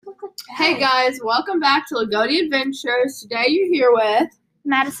Hey guys, welcome back to Lagodi Adventures. Today you're here with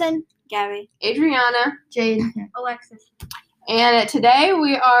Madison, Gabby, Adriana, Jade, Alexis. and today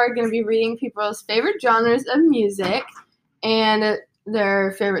we are going to be reading people's favorite genres of music and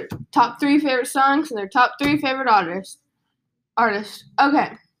their favorite top 3 favorite songs and their top 3 favorite artists.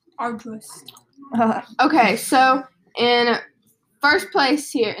 Okay. Arduous. Okay, so in third place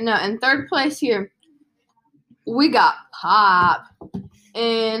here, we got pop.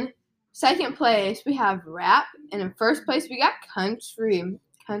 In second place, we have rap. And in first place, we got country.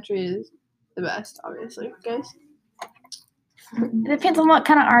 Country is the best, obviously, guys. It depends on what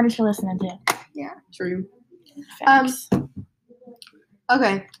kind of artist you're listening to. Yeah. True. Facts.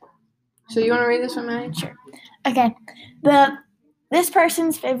 Okay. So you want to read this one, Maddie? Sure. Okay. This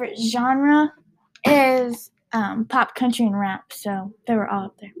person's favorite genre is pop, country, and rap. So they were all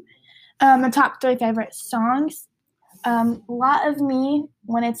up there. The top 3 favorite songs. Lot of Me,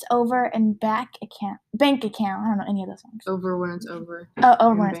 When It's Over, and Bank Account. I don't know any of those songs. Over When It's Over.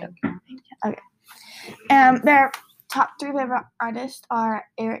 Oh, When It's Over. Okay. Their top 3 favorite artists are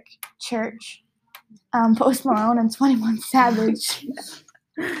Eric Church, Post Malone, and 21 Savage.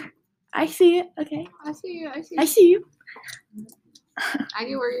 I see it. Okay. I see you. I see you. I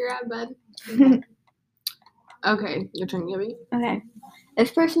get where you're at, bud. Okay, your turn, Gabby. Okay.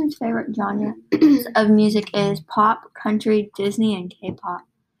 This person's favorite genre of music is pop, country, Disney, and K-pop.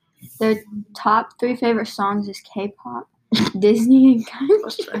 Their top 3 favorite songs is K-pop, Disney, and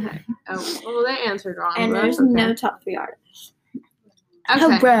What country. the heck? Oh, well, they answered wrong. And but there's okay. no top 3 artists. How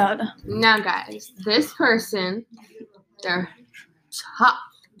Okay. proud. Now, guys, this person, their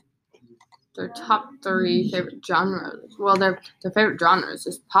top 3 favorite genres. Well, their favorite genres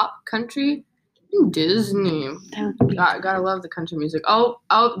is pop, country, and Disney. Gotta love the country music. Oh,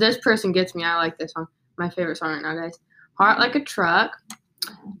 this person gets me. I like this one. My favorite song right now, guys. Heart Like a Truck,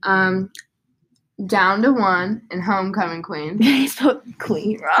 Down to One, and Homecoming Queen. They spelled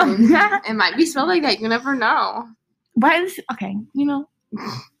Queen wrong. It might be spelled like that. You never know. Why is okay?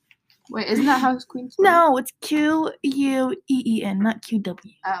 Wait, isn't that how Queen spelled? No, it's Queen, not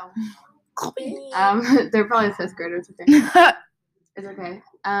QW. Oh. Queen. They're probably 5th graders. Okay. It's okay.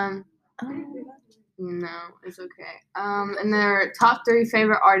 No, it's okay. And their top 3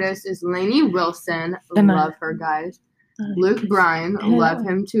 favorite artists is Lainey Wilson. Love her, guys. Luke Bryan. Love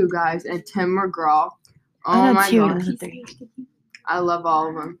him too, guys. And Tim McGraw. Oh my gosh. I love all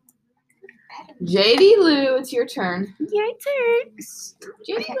of them. JD Lou, it's your turn. Your turn.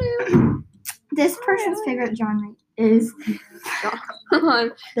 JD Lou. This person's favorite genre is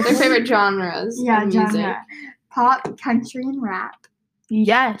Their favorite genres. of music. Pop, country, and rap.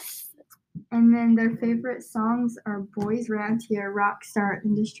 Yes. And then their favorite songs are Boys Round Here, Rockstar,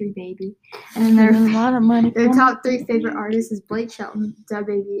 Industry Baby. And then A lot of money. their top 3 favorite artists is Blake Shelton,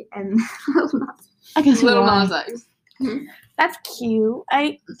 DaBaby, and Lil Nas. I can see Little why. Nas X. That's cute.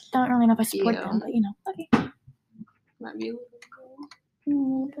 I don't really know if I support Cute. them, but okay. Might be a A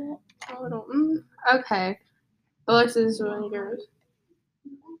little bit. little. Okay. Alexis, one of yours.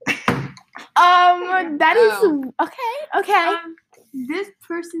 That is okay. This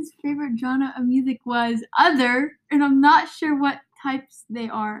person's favorite genre of music was other, and I'm not sure what types they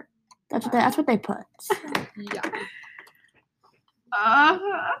are. That's what they put. Yeah.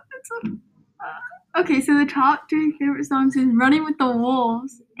 Okay, so the top 3 favorite songs is Running with the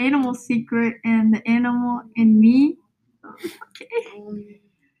Wolves, Animal Secret, and The Animal in Me. Okay.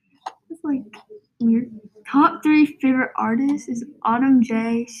 It's like weird. Top 3 favorite artists is Autumn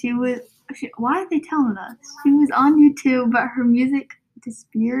J. Why are they telling us? She was on YouTube, but her music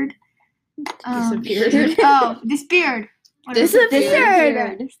disappeared. Disappeared. Disappeared. Disappeared.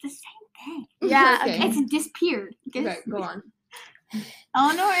 It's the same thing. Yeah. Okay. Okay. It's disappeared. Okay, go on.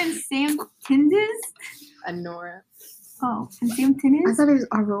 Eleanor and Sam Tindes. Anora. Oh, and Sam Tindes? I thought it was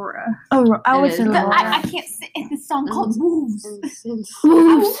Aurora. Oh, I It would is say the- Laura. I can't say it's the song called Wolves.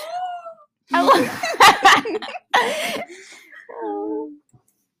 Wolves.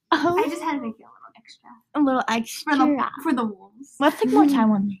 I just had to make it a little extra. a little extra. For the Wolves. Let's take more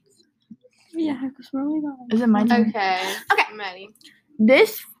time on these. Yeah, because we're only going. Is it my turn? Okay. Okay. Maddie.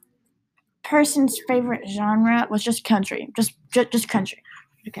 This person's favorite genre was just country. Just country.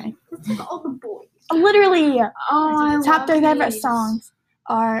 Okay. Let's take all the boys. Literally, Oh, top 3 favorite songs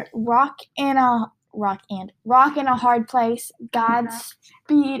are Rock in a Hard Place,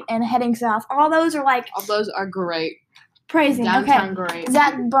 Godspeed, and Heading South. All those are like All those are great. praising. Downtown Okay. great.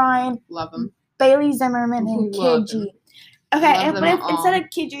 Zach Bryan, Love them. Bailey Zimmerman, and Love Kid G. them. Okay, Love but them if, instead all. of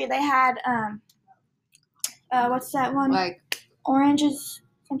Kid G, they had what's that one? Like Oranges,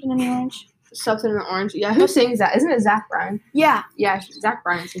 something in the orange. something in the orange. Yeah, who sings that? Isn't it Zach Bryan? Yeah. Yeah, Zach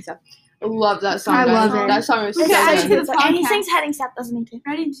Bryan sings that. Love that song. I guys. love it. That song is so Okay, add it to good. the and he podcast. sings Heading South, doesn't he? Too?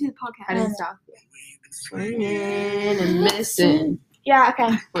 Ready to the podcast. Heading south. Swinging and missing. Yeah.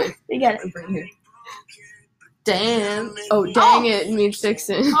 Okay. Wait. We get it. Right here. Damn. Oh, dang it. Means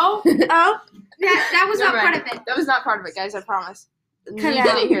Dixon. Oh, that was You're not right. part of it. That was not part of it, guys. I promise. You Cut it didn't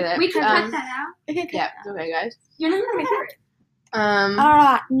out. hear that. We can cut that out. Okay. Yeah. Okay, guys. You're not gonna hear it. All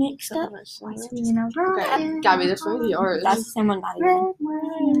right. Next up. Okay, Gabby, this one's yours. That's the same one, not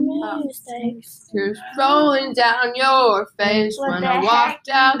even. Mistakes. Tears rolling down your face What when the I walked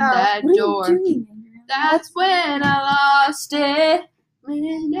out that What are you door. doing? That's when I lost it.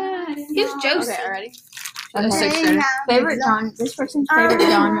 Who's Josie? Okay, already? Okay. Sixth grader. Favorite genre. This person's favorite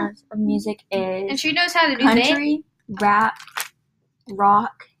genres of music And is she knows how to do that. country, rap,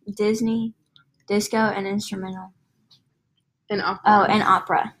 rock, Disney, disco, and instrumental. And opera. Oh, and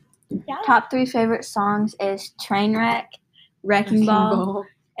opera. Yeah. Top 3 favorite songs is Trainwreck, Wrecking Ball,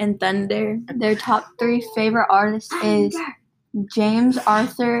 and Thunder. Their top 3 favorite artists is James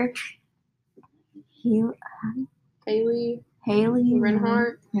Arthur, Haley Haley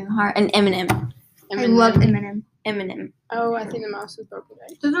Reinhardt. and Eminem. I love Eminem. Eminem. Oh, I think the mouse is broken.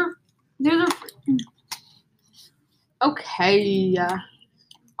 Those are Okay.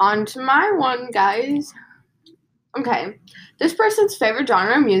 On to my one, guys. Okay. This person's favorite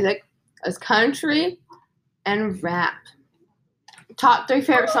genre of music is country and rap. Top 3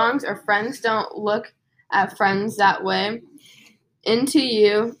 favorite songs are Friends Don't Look at Friends That Way, Into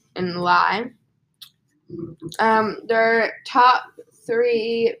You, and Lie. Their top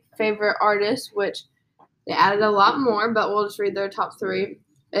 3 favorite artists, which they added a lot more, but we'll just read their top 3,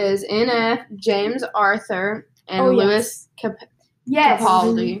 is NF, James Arthur, and Oh, yes. Louis Yes.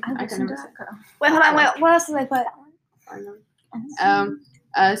 Capaldi. I I can listened to never that. Wait, hold on. Wait, what else did they put?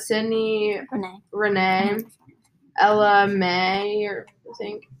 say. Sydney Renee. Renee, Ella May, or I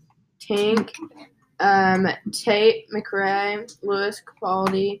think Tink, Tate McRae, Louis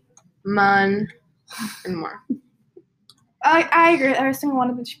Capaldi, Munn, and more. I agree with every single one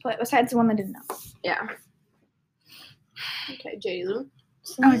of them she put, besides the one I didn't know. Yeah. Okay, J-Lou.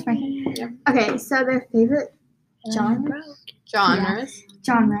 Oh, it's my Okay, so their favorite genre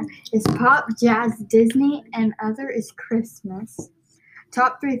is pop, jazz, Disney, and other is Christmas.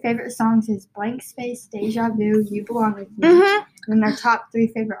 Top 3 favorite songs is Blank Space, Deja Vu, You Belong With Me. Mm-hmm. And their top 3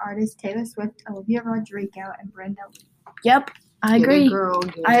 favorite artists, Taylor Swift, Olivia Rodrigo, and Brenda Lee. Yep. I Get it, agree. girl,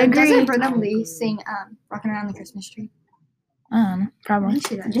 get I it. agree. Doesn't Brenda Lee sing Rockin' Around the Christmas Tree? Probably.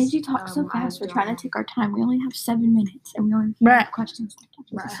 She does. Did you talk so I fast? We're don't trying know. to take our time. We only have 7 minutes, and we only Right. have questions.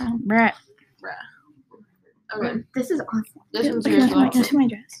 Brett. Okay, This is awesome. this one's Look yours, at my, Lex. look at my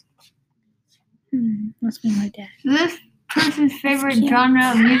dress. Must be my dad. This person's favorite Cute.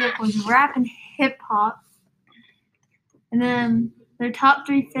 genre of music was rap and hip hop. And then their top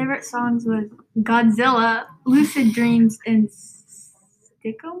 3 favorite songs was Godzilla, Lucid Dreams, and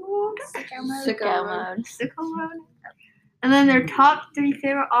Sicko Mode. Sicko mode. Sicko Mode. And then their top 3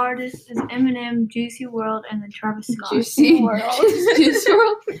 favorite artists is Eminem, Juicy WRLD, and then Travis Scott. Juicy World. Juicy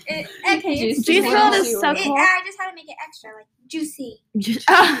WRLD. Okay, Juicy Juicy WRLD. WRLD is so cool. I just had to make it extra, like juicy.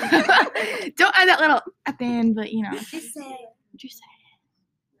 Don't add that little at the end, but you know. Juicy. Just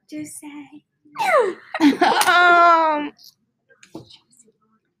Juicy.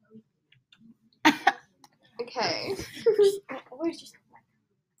 Okay.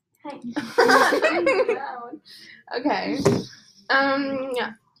 Okay.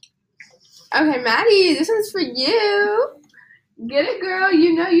 Yeah. Okay, Maddie, this one's for you. Get it, girl.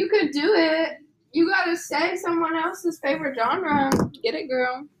 You know you could do it. You gotta say someone else's favorite genre. Get it,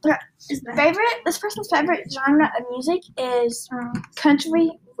 girl. This person's favorite genre of music is country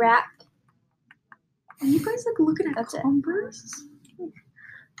rap. Are you guys like looking at That's it. Converse?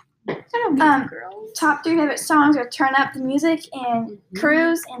 Top 3 favorite songs are "Turn Up the Music" and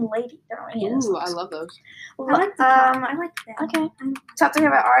 "Cruise" and "Lady." Don't really get Ooh, I love those. I like the I like that. Okay. Top 3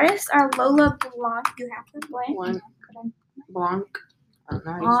 favorite artists are Lola Blanc. You have to play. One. Blanc. I don't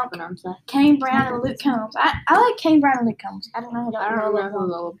know how you Blanc. pronounce that. Kane Brown and Luke Combs. I like Kane Brown and Luke Combs. I don't know who I don't know who Lola.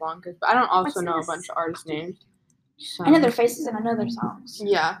 Lola Blanc is, but I don't also What's know this? a bunch of artist names. So. I know their faces and I know their songs.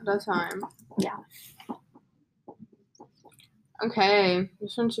 Yeah, that's time. Yeah. Okay,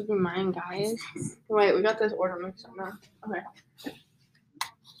 this one should be mine, guys. Wait, we got this order mixed up now. Okay.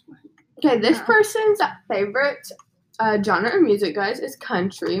 Okay, this person's favorite genre of music, guys, is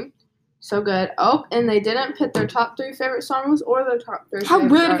country. So good. Oh, and they didn't put their top 3 favorite songs or their top 3 How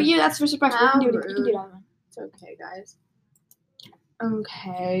favorite rude of artists. you! That's for surprise. How You can do it. You can do that one. It's okay, guys.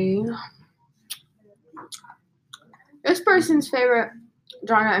 Okay. This person's favorite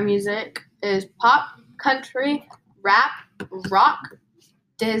genre of music is pop, country, rap, rock,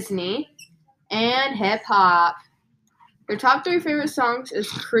 Disney, and hip hop. Their top 3 favorite songs is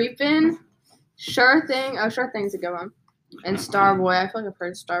Creepin', Sure Thing. Oh, Sure Thing's a good one. And Starboy. I feel like I've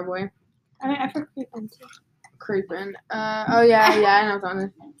heard Starboy. I've heard Creepin' too. Creepin'. Oh yeah, I know it's on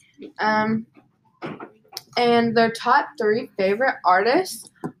this. And their top 3 favorite artists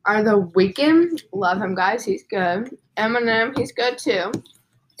are The Weeknd. Love him, guys. He's good. Eminem. He's good too.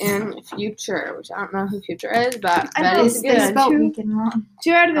 And Future, which I don't know who Future is, but Betty's good. Spelled Weeknd wrong.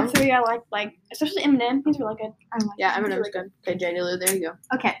 2 out of the 3 I like, especially Eminem. He's really good. I like Yeah, him. Eminem's good. Okay, JD Lou, there you go.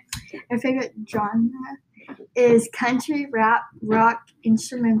 Okay. My favorite genre is country, rap, rock,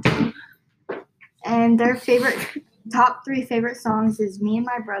 instrumental. And their top 3 favorite songs is Me and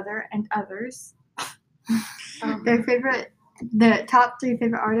My Brother and Others. The top 3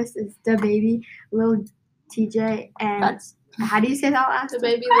 favorite artists is DaBaby, Lil TJ, and how do you say that last?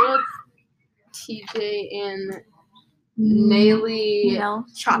 DaBaby, Lil TJ, and Nelly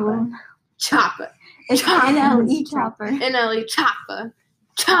Chopper. It's NLE Chopper. NLE Chopper.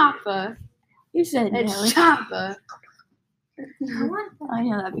 Chopper. You said It's Nelly. Chopper. I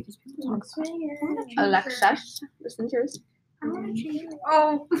know that because people talk about it. Alexis, listen to yours.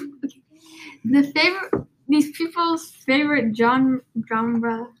 Oh, these people's favorite genre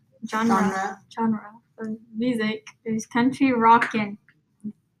of music is country, rock, and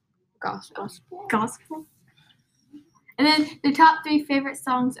Gospel. And then the top 3 favorite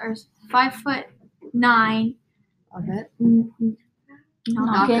songs are 5'9", Love it.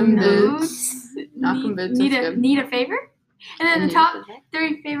 Knockin' Boots. Knockin' Boots is good. Need a Favor. And then the top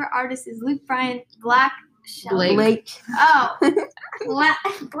 3 favorite artists is Luke Bryan, Black Shelton. Blake. Oh, Black.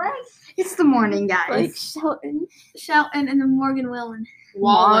 It's the morning, guys. Blake Shelton. And then Morgan Wallen.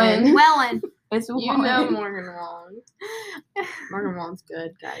 Wallen. It's You Wallen. know Morgan Wallen. Morgan Wallen's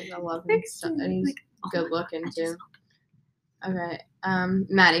good, guys. I love him. And he's good looking too. Okay.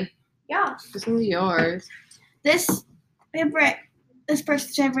 Maddie. Yeah. Listen to yours. This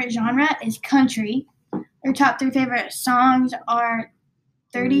person's favorite genre is country. Their top 3 favorite songs are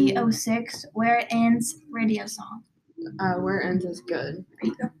 3006, Where It Ends, Radio Song. Where It Ends is good. I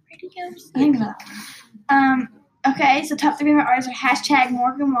think about that. Okay, so top 3 favorite artists are hashtag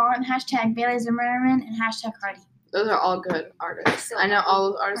Morgan Wallen, hashtag Bailey Zimmerman, and hashtag Cardi. Those are all good artists. I know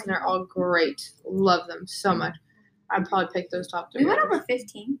all those artists and they're all great. Love them so much. I'd probably pick those top 3. We went over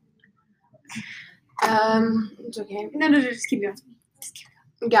 15. It's okay. No, just keep going.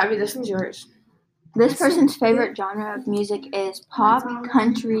 Gabby, this one's yours. This person's favorite genre of music is pop,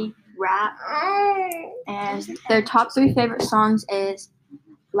 country, rap, and their top 3 favorite songs is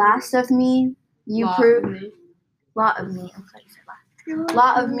 "Last of Me," "You Proof," "Lot of Me,"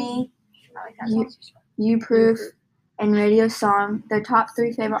 "Lot of Me," "You Proof," and "Radio Song." Their top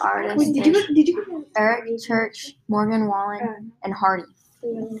 3 favorite artists is Eric Church, Morgan Wallen, and Hardy.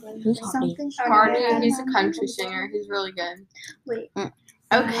 Who's Hardy? Hardy, he's a country singer. He's really good. Wait.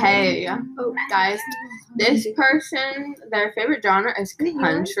 Okay, guys, this person, their favorite genre is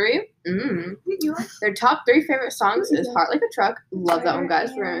country. Their top 3 favorite songs is Heart Like a Truck. Love that one,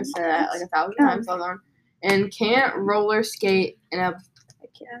 guys. We're going to say that like 1,000 times. Hold on. And Can't Roller Skate in a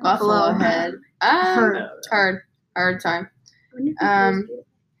Buffalo Head. Heard, sorry.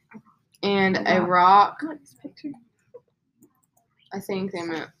 And a rock. I think they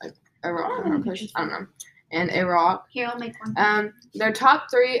meant like a rock. I don't know. And a rock. Here, I'll make one. Their top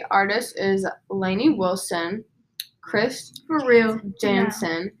 3 artists is Lainey Wilson, Chris For real.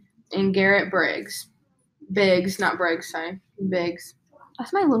 Jansen, and Garrett Briggs. Biggs, not Briggs, sorry. Biggs.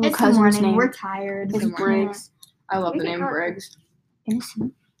 That's my little It's the cousin's morning. name. We're tired. It's Briggs. I love the name Briggs.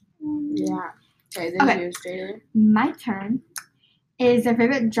 Innocent. Yeah. Okay, this is yours, Jada. My turn. Is their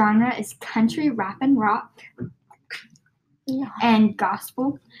favorite genre is country, rap, and rock, and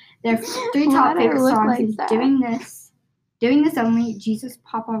gospel. Their 3 top favorite songs like is that? Doing This Only, Jesus,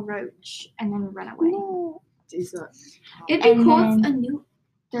 Papa Roach, and then Runaway. Jesus. It'd be cool if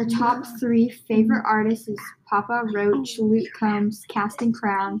Their top 3 favorite artists is Papa Roach, Luke Combs, Casting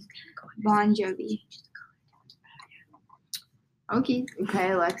Crowns, Bon Jovi. Okay.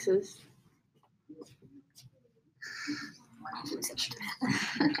 Okay, Alexis.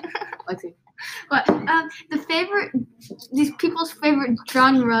 Lexi. But these people's favorite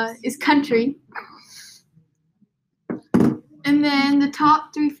genre is country. And then the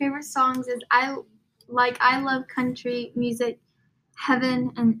top 3 favorite songs is I Love Country Music,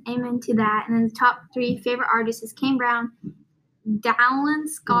 Heaven, and Amen to That. And then the top 3 favorite artists is Kane Brown, Dylan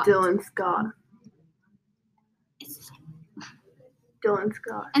Scott, Dylan Scott. Dylan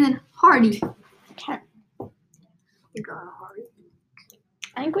Scott. and then Hardy. You got a Hardy.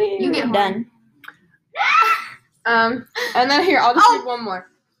 I think we're You get done. And then here, I'll just read one more.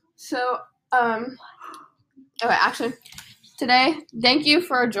 So, Okay, actually, today, thank you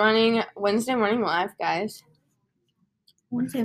for joining Wednesday Morning Live, guys.